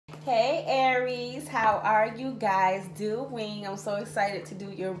Hey Aries, how are you guys doing? I'm so excited to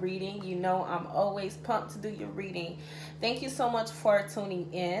do your reading. You know I'm always pumped to do your reading. Thank you so much for tuning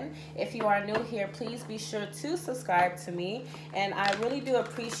in. If you are new here, please be sure to subscribe to me. And I really do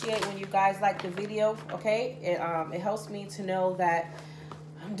appreciate when you guys like the video, okay? It helps me to know that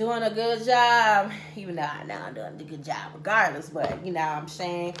I'm doing a good job, even though I know I'm doing a good job regardless, but you know what I'm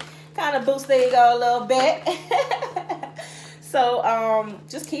saying, kind of boost the ego a little bit. So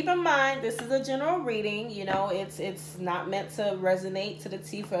just keep in mind, this is a general reading. You know, it's not meant to resonate to the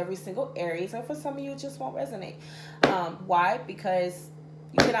T for every single Aries, and for some of you, it just won't resonate. Why? Because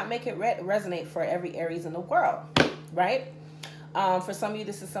you cannot make it resonate for every Aries in the world, right? For some of you,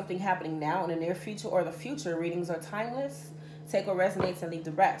 this is something happening now in the near future or the future. Readings are timeless. Take what resonates and leave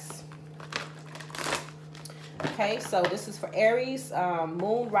the rest. Okay, so this is for Aries,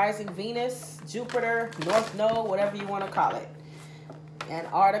 Moon, Rising, Venus, Jupiter, North Node, whatever you want to call it.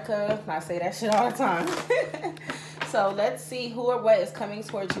 Antarctica, I say that shit all the time. So let's see who or what is coming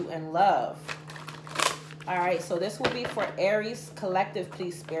towards you in love. All right, so this will be for Aries Collective.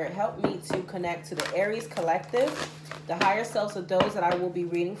 Please, Spirit, help me to connect to the Aries Collective, the higher selves of those that I will be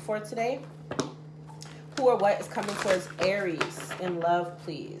reading for today. Who or what is coming towards Aries in love,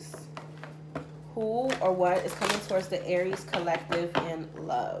 please? Who or what is coming towards the Aries Collective in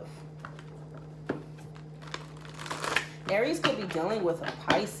love? Aries could be dealing with a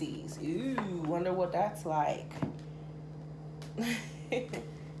Pisces. Ooh, wonder what that's like. All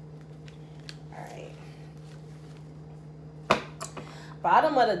right.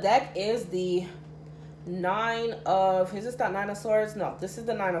 Bottom of the deck is the Nine of... Is this not Nine of Swords? No, this is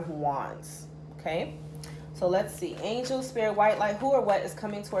the Nine of Wands. Okay. So let's see. Angel, Spirit, White Light. Who or what is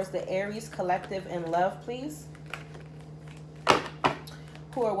coming towards the Aries Collective in love, please?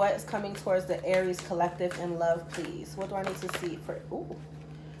 Who or what is coming towards the Aries Collective in love, please? What do I need to see for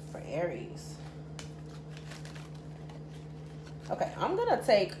Aries? Okay, I'm going to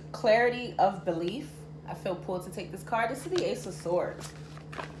take Clarity of Belief. I feel pulled to take this card. This is the Ace of Swords.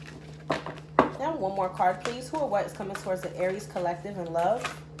 Now one more card, please. Who or what is coming towards the Aries Collective in love?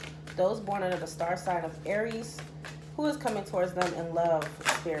 Those born under the star sign of Aries. Who is coming towards them in love,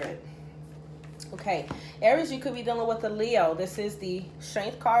 Spirit? Okay, Aries, you could be dealing with a Leo. This is the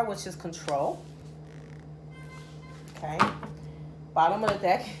Strength card, which is control. Okay. Bottom of the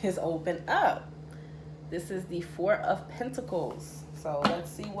deck is open up. This is the Four of Pentacles. So let's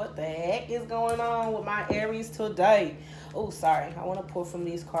see what the heck is going on with my Aries today. Oh, sorry. I want to pull from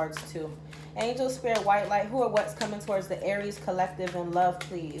these cards too. Angel, Spirit, White Light. Who or what's coming towards the Aries Collective in love,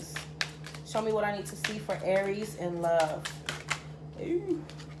 please? Show me what I need to see for Aries in love. Ooh.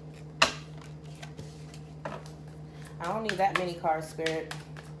 I don't need that many cards, Spirit.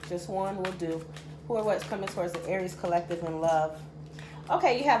 Just one will do. Who or what's coming towards the Aries Collective in love?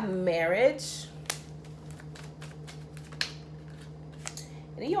 Okay, you have marriage.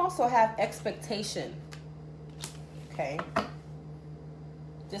 And then you also have expectation. Okay.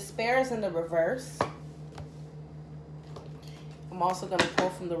 Despair is in the reverse. I'm also going to pull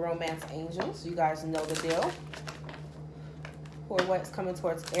from the Romance Angels. You guys know the deal. Who or what's coming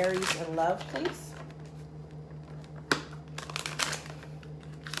towards Aries in love, please?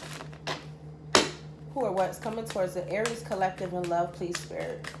 Who or what's coming towards the Aries Collective in love, please,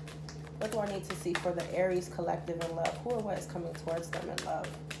 Spirit? What do I need to see for the Aries Collective in love? Who or what is coming towards them in love?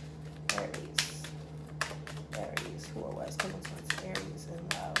 Aries. Aries. Who or what is coming towards Aries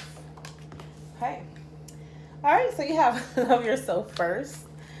in love? Okay. All right, so you have Love Yourself First.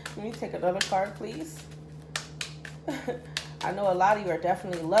 Let me take another card, please. I know a lot of you are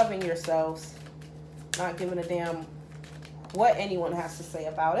definitely loving yourselves, not giving a damn what anyone has to say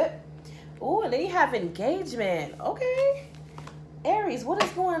about it. Ooh, and then you have engagement. Okay. Aries, what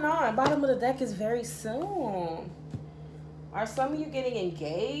is going on? Bottom of the deck is very soon. Are some of you getting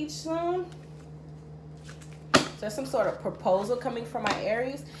engaged soon? Is there some sort of proposal coming from my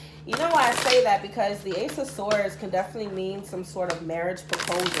Aries? You know why I say that? Because the Ace of Swords can definitely mean some sort of marriage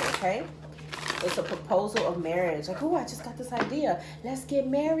proposal, okay? It's a proposal of marriage. Like, oh, I just got this idea. Let's get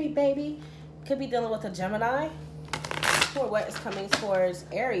married, baby. Could be dealing with a Gemini. Who or what is coming towards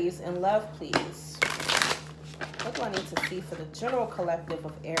Aries in love, please? What do I need to see for the general collective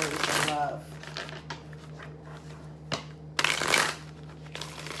of Aries in love?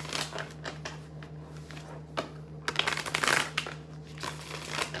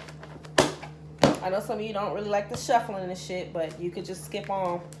 I know some of you don't really like the shuffling and shit, but you could just skip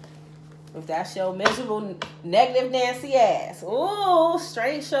on if that's your miserable, negative Nancy ass. Ooh,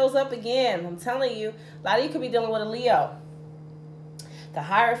 straight shows up again. I'm telling you, a lot of you could be dealing with a Leo. The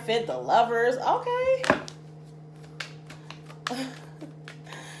Hierophant, the Lovers. Okay.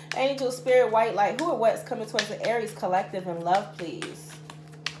 angel, spirit, white light, who or what's coming towards the Aries collective in love, please?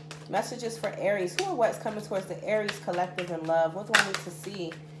 Messages for Aries. Who or what's coming towards the Aries collective in love? What do I need to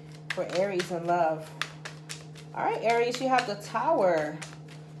see for Aries in love? All right, Aries, you have the Tower.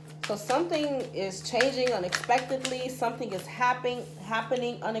 So something is changing unexpectedly. Something is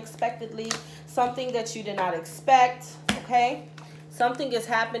happening unexpectedly. Something that you did not expect, okay? Something is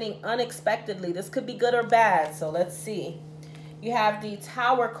happening unexpectedly. This could be good or bad, so let's see. You have the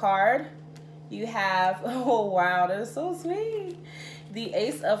Tower card. You have, oh wow, that's so sweet. The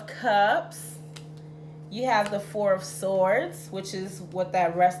Ace of Cups. You have the Four of Swords, which is what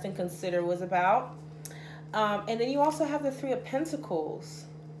that rest and consider was about. And then you also have the Three of Pentacles.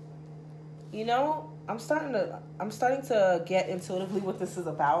 You know, I'm starting to get intuitively what this is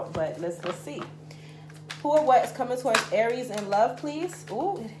about, but let's see. Who or what is coming towards Aries in love, please?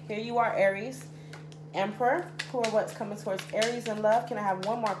 Ooh, here you are, Aries. Emperor. Who or what's coming towards Aries in love? Can I have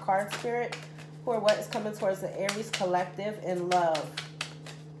one more card, Spirit? Who or what is coming towards the Aries collective in love?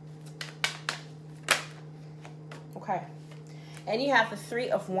 Okay. And you have the Three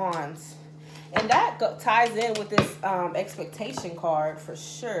of Wands. And that ties in with this expectation card for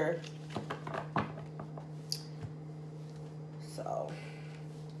sure. So,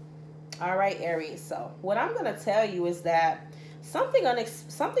 all right, Aries. So what I'm going to tell you is that something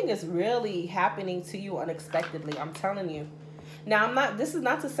is really happening to you unexpectedly. I'm telling you. Now, this is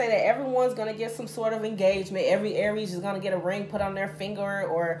not to say that everyone's going to get some sort of engagement. Every Aries is going to get a ring put on their finger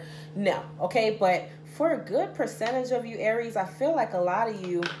or no. Okay. But for a good percentage of you, Aries, I feel like a lot of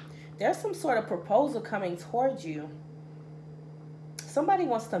you, there's some sort of proposal coming towards you. Somebody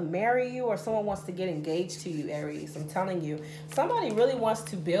wants to marry you or someone wants to get engaged to you, Aries. I'm telling you. Somebody really wants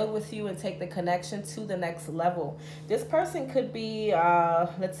to build with you and take the connection to the next level. This person could be,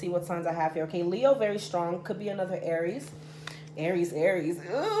 let's see what signs I have here. Okay, Leo, very strong. Could be another Aries. Aries.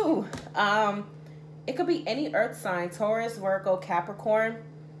 Ooh. It could be any earth sign. Taurus, Virgo, Capricorn.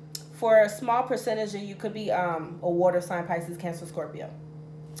 For a small percentage of you could be a water sign, Pisces, Cancer, Scorpio.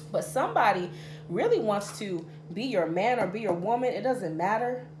 But somebody really wants to be your man or be your woman. It doesn't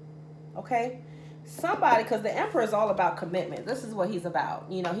matter. Okay? Somebody, because the Emperor is all about commitment. This is what he's about.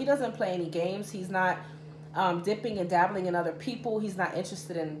 You know, he doesn't play any games. He's not dipping and dabbling in other people. He's not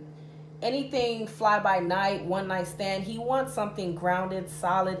interested in anything fly by night, one night stand. He wants something grounded,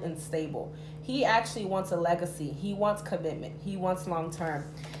 solid, and stable. He actually wants a legacy. He wants commitment. He wants long-term,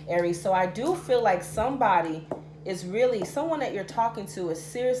 Aries. So I do feel like somebody is really, someone that you're talking to is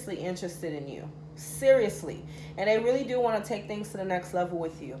seriously interested in you. Seriously. And they really do want to take things to the next level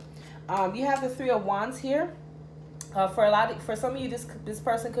with you. You have the Three of Wands here. For some of you, this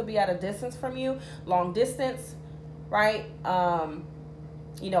person could be at a distance from you, long distance, right?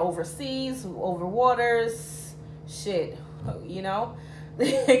 You know, overseas, over waters, shit, you know,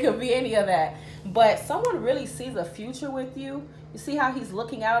 it could be any of that. But someone really sees a future with you. You see how he's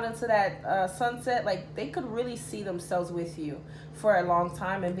looking out into that sunset? Like, they could really see themselves with you for a long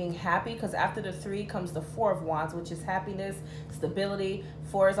time and being happy, because after the Three comes the Four of Wands, which is happiness, stability.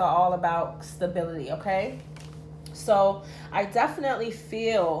 Fours are all about stability, okay? So I definitely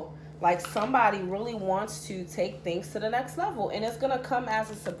feel like somebody really wants to take things to the next level, and it's going to come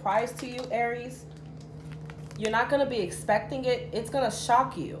as a surprise to you, Aries. You're not going to be expecting it. It's going to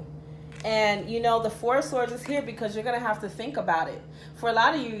shock you. And, you know, the Four of Swords is here because you're going to have to think about it. For a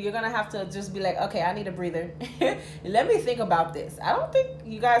lot of you, you're going to have to just be like, okay, I need a breather. Let me think about this. I don't think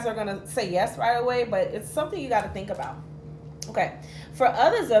you guys are going to say yes right away, but it's something you got to think about. Okay. For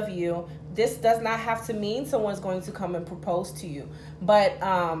others of you, this does not have to mean someone's going to come and propose to you. But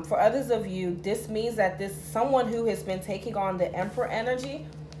for others of you, this means that someone who has been taking on the Emperor energy,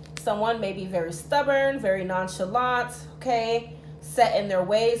 someone may be very stubborn, very nonchalant, okay, set in their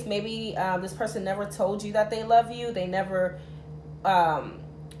ways. Maybe this person never told you that they love you. They never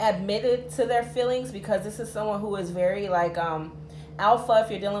admitted to their feelings, because this is someone who is very like alpha.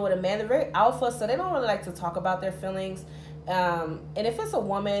 If you're dealing with a man, they're very alpha, so they don't really like to talk about their feelings. And if it's a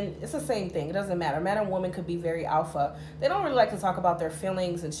woman, it's the same thing. It doesn't matter. Man and woman could be very alpha. They don't really like to talk about their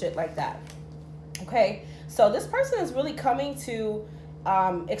feelings and shit like that. Okay, so this person is really coming to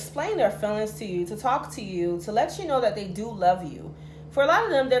explain their feelings to you, to talk to you, to let you know that they do love you. For a lot of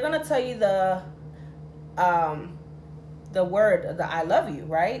them, they're going to tell you the word, the I love you,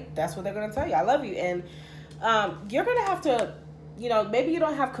 right? That's what they're going to tell you. I love you. And you're going to have to, you know, maybe you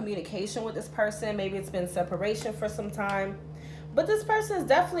don't have communication with this person. Maybe it's been separation for some time. But this person is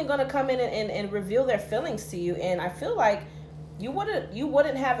definitely going to come in and reveal their feelings to you. And I feel like you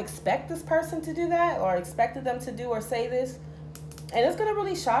wouldn't have expected this person to do that, or expected them to do or say this. And it's going to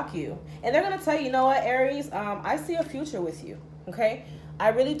really shock you. And they're going to tell you, you know what, Aries, I see a future with you. Okay? I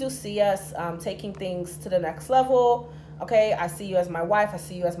really do see us taking things to the next level. Okay, I see you as my wife. I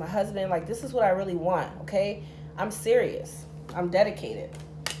see you as my husband. Like, this is what I really want. Okay, I'm serious. I'm dedicated.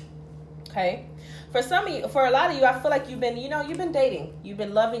 Okay, for some of you, for a lot of you, I feel like you've been, you've been dating. You've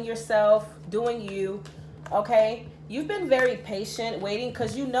been loving yourself, doing you. Okay, you've been very patient, waiting,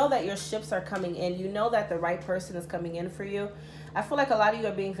 because you know that your ships are coming in. You know that the right person is coming in for you. I feel like a lot of you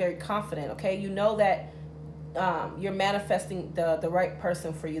are being very confident. Okay, you know that you're manifesting the right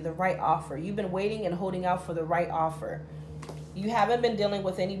person for you, the right offer. You've been waiting and holding out for the right offer. You haven't been dealing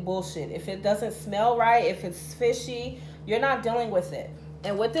with any bullshit. If it doesn't smell right, if it's fishy, you're not dealing with it.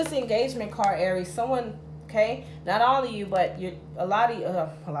 And with this engagement card, Aries, someone, okay, not all of you, but a lot of you,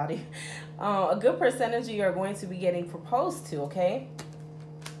 a good percentage of you are going to be getting proposed to. Okay,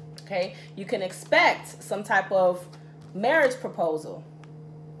 you can expect some type of marriage proposal.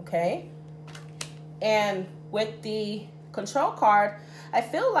 Okay, and with the control card, I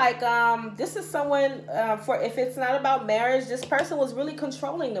feel like this is someone, for if it's not about marriage, this person was really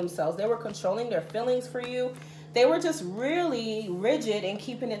controlling themselves. They were controlling their feelings for you. They were just really rigid and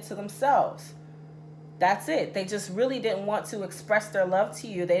keeping it to themselves. That's it. They just really didn't want to express their love to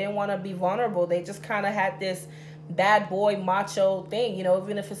you. They didn't want to be vulnerable. They just kind of had this bad boy macho thing,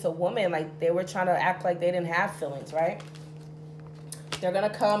 even if it's a woman, like they were trying to act like they didn't have feelings, right? They're going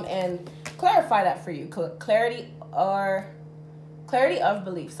to come and clarify that for you. Clarity of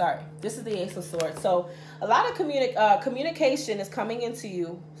belief. Sorry. This is the Ace of Swords. So a lot of communication is coming into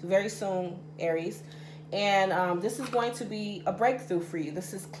you very soon, Aries. And this is going to be a breakthrough for you.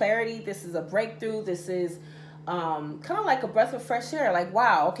 This is clarity. This is a breakthrough. This is kind of like a breath of fresh air. Like,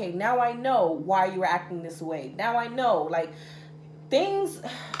 wow, okay, now I know why you were acting this way. Now I know, like, things.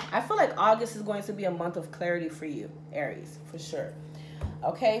 I feel like August is going to be a month of clarity for you, Aries, for sure.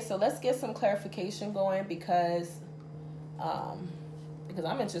 Okay, so let's get some clarification going because I'm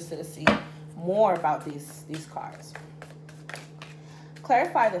interested to see more about these cards.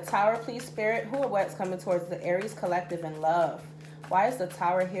 Clarify the Tower, please, Spirit. Who or what's coming towards the Aries collective in love? Why is the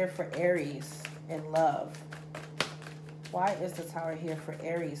Tower here for Aries in love? Why is the Tower here for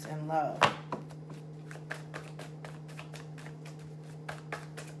Aries in love?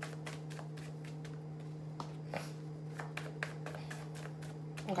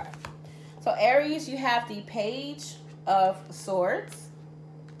 Okay. So Aries, you have the Page of Swords.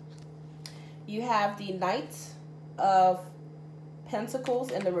 You have the Knight of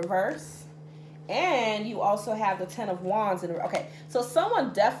Pentacles in the reverse, and you also have the Ten of Wands in the, okay, so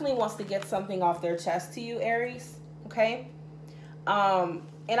someone definitely wants to get something off their chest to you, Aries. Okay, and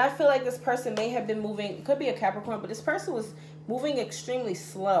I feel like this person may have been moving, it could be a Capricorn, but this person was moving extremely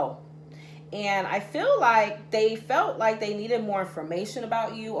slow, and I feel like they felt like they needed more information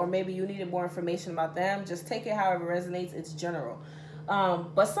about you, or maybe you needed more information about them. Just take it however resonates. It's general,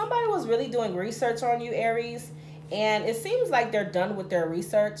 but somebody was really doing research on you, Aries. And it seems like they're done with their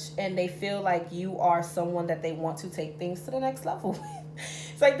research and they feel like you are someone that they want to take things to the next level with.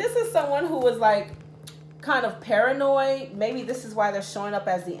 It's like this is someone who was like kind of paranoid. Maybe this is why they're showing up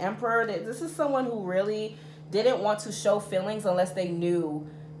as the Emperor. This is someone who really didn't want to show feelings unless they knew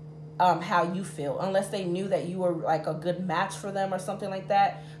how you feel, unless they knew that you were like a good match for them or something like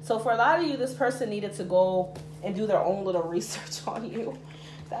that. So for a lot of you, this person needed to go and do their own little research on you.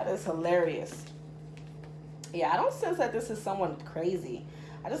 That is hilarious. Yeah, I don't sense that this is someone crazy.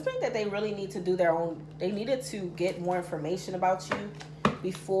 I just think that they really need to do their own. They needed to get more information about you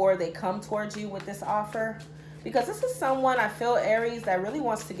before they come towards you with this offer. Because this is someone, I feel, Aries, that really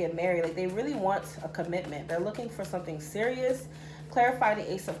wants to get married. Like, they really want a commitment. They're looking for something serious. Clarify the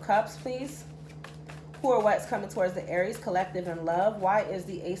Ace of Cups, please. Who or what's coming towards the Aries collective in love? Why is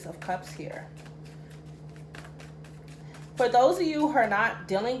the Ace of Cups here? For those of you who are not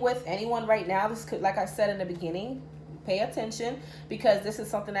dealing with anyone right now, this could, like I said in the beginning, pay attention because this is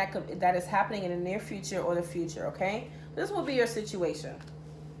something that is happening in the near future or the future, okay? This will be your situation.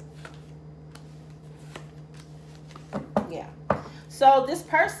 Yeah. So this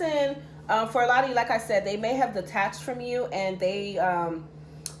person, for a lot of you, like I said, they may have detached from you and they,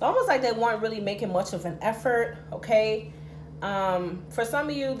 almost like they weren't really making much of an effort, okay? For some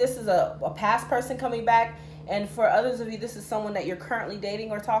of you, this is a past person coming back. And for others of you, this is someone that you're currently dating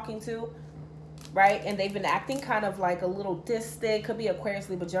or talking to, right? And they've been acting kind of like a little distant. Could be Aquarius,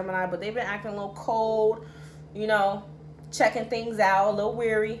 Libra, Gemini, but they've been acting a little cold, checking things out, a little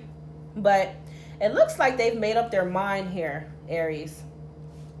weary. But it looks like they've made up their mind here, Aries.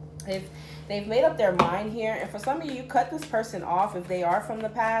 They've made up their mind here. And for some of you, you cut this person off if they are from the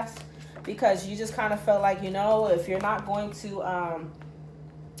past because you just kind of felt like, if you're not going to...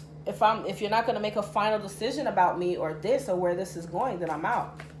 if you're not going to make a final decision about me or this or where this is going, then I'm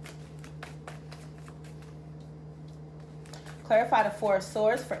out. Clarify the Four of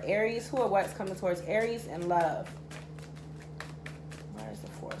Swords for Aries. Who or what's coming towards Aries in love? Where's the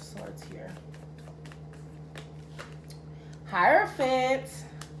Four of Swords here? Hierophant.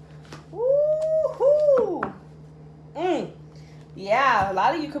 Woo-hoo. Yeah, a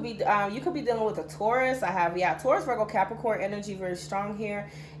lot of you could be dealing with a Taurus. I have, yeah, Taurus, Virgo, Capricorn energy very strong here.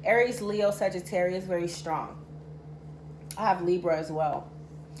 Aries, Leo, Sagittarius very strong. I have Libra as well.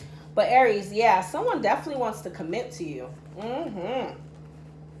 But Aries, yeah, someone definitely wants to commit to you.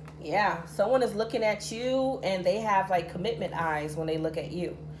 Yeah, someone is looking at you and they have like commitment eyes when they look at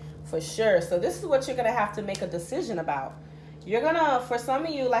you, for sure. So this is what you're going to have to make a decision about. You're going to, for some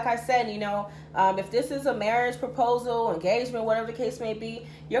of you, like I said, you know, if this is a marriage proposal, engagement, whatever the case may be,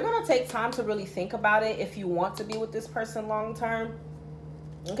 you're going to take time to really think about it if you want to be with this person long term.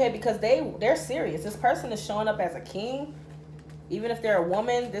 Okay, because they're serious. This person is showing up as a king. Even if they're a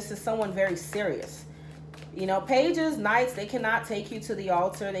woman, this is someone very serious. You know, pages, knights, they cannot take you to the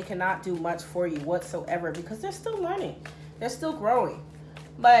altar. They cannot do much for you whatsoever because they're still learning. They're still growing.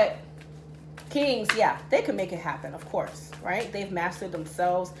 But kings, yeah, they can make it happen, of course, right? They've mastered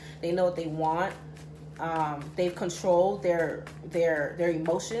themselves. They know what they want. They've controlled their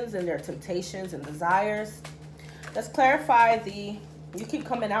emotions and their temptations and desires. Let's clarify the... You keep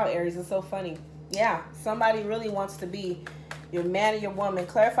coming out, Aries. It's so funny. Yeah, somebody really wants to be your man or your woman.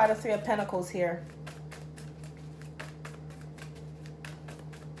 Clarify the Three of Pentacles here.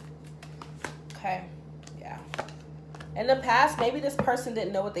 Okay, yeah. In the past, maybe this person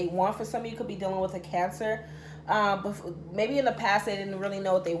didn't know what they want. For some of you, could be dealing with a Cancer. But maybe in the past, they didn't really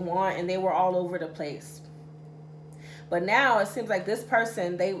know what they want, and they were all over the place. But now, it seems like this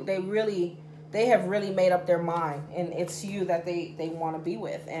person, they have really made up their mind, and it's you that they want to be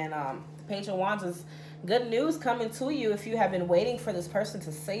with. And Page of Wands is good news coming to you. If you have been waiting for this person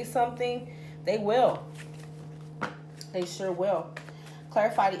to say something, they will. They sure will.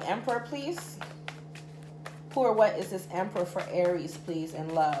 Clarify the Emperor, please. Who or what is this Emperor for Aries, please,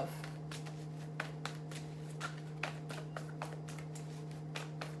 in love?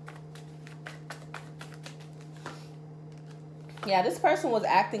 Yeah, this person was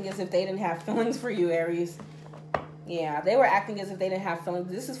acting as if they didn't have feelings for you, Aries. Yeah, they were acting as if they didn't have feelings.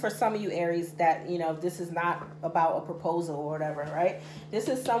 This is for some of you, Aries, that, you know, this is not about a proposal or whatever, right? This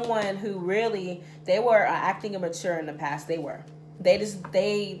is someone who really, they were acting immature in the past. They were.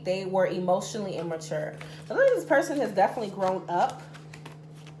 They were emotionally immature. But look, this person has definitely grown up,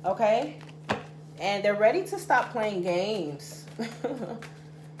 okay? And they're ready to stop playing games.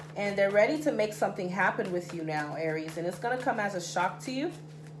 And they're ready to make something happen with you now, Aries. And it's going to come as a shock to you.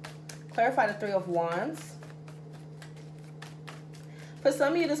 Clarify the Three of Wands. For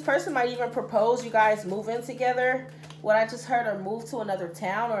some of you, this person might even propose you guys move in together. What I just heard, or move to another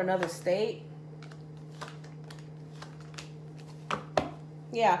town or another state.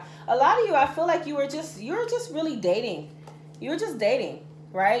 Yeah, a lot of you, I feel like you're just really dating. You're just dating,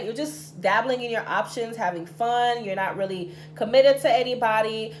 right? You're just dabbling in your options, having fun. You're not really committed to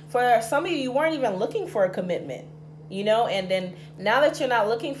anybody. For some of you, you weren't even looking for a commitment, you know? And then now that you're not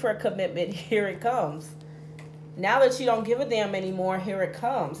looking for a commitment, here it comes. Now that you don't give a damn anymore, here it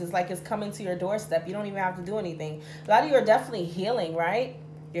comes. It's like it's coming to your doorstep. You don't even have to do anything. A lot of you are definitely healing, right?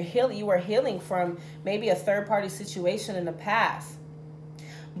 You were healing from maybe a third-party situation in the past.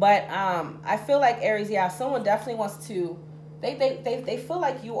 But I feel like, Aries, yeah, someone definitely wants to, they feel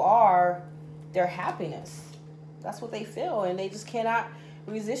like you are their happiness. That's what they feel, and they just cannot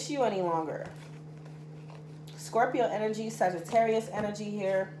resist you any longer. Scorpio energy, Sagittarius energy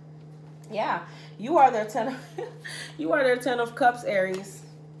here. Yeah, you are their 10 of, you are their 10 of Cups, Aries.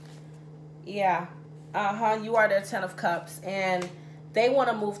 Yeah, you are their 10 of Cups, and they want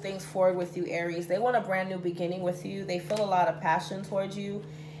to move things forward with you, Aries. They want a brand new beginning with you. They feel a lot of passion towards you.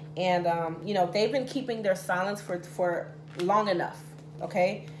 And, you know, they've been keeping their silence for long enough,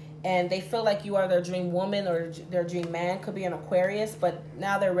 okay? And they feel like you are their dream woman or their dream man. Could be an Aquarius, but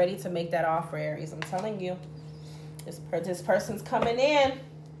now they're ready to make that offer, Aries. I'm telling you, this person's coming in.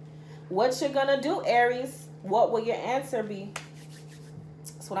 What you're going to do, Aries? What will your answer be?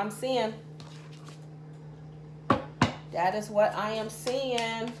 That's what I'm seeing. That is what I am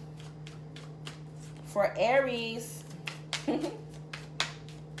seeing for Aries.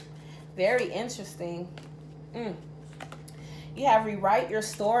 Very interesting. You have rewrite your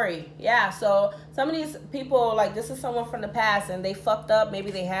story. Yeah, so some of these people, like this is someone from the past and they fucked up.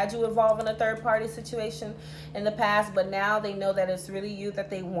 Maybe they had you involved in a third party situation in the past, but now they know that it's really you that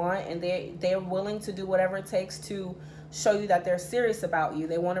they want, and they're willing to do whatever it takes to show you that they're serious about you.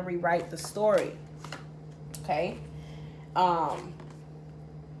 They want to rewrite the story. Okay.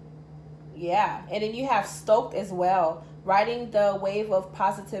 Yeah, and then you have stoked as well. Riding the wave of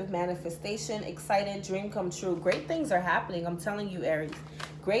positive manifestation, excited, dream come true. Great things are happening. I'm telling you, Aries.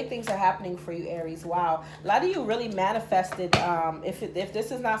 Great things are happening for you, Aries. Wow. A lot of you really manifested. If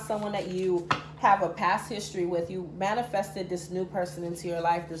this is not someone that you have a past history with, you manifested this new person into your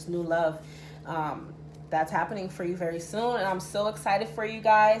life, this new love. That's happening for you very soon. And I'm so excited for you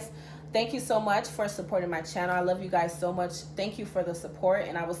guys. Thank you so much for supporting my channel. I love you guys so much. Thank you for the support,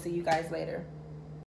 and I will see you guys later.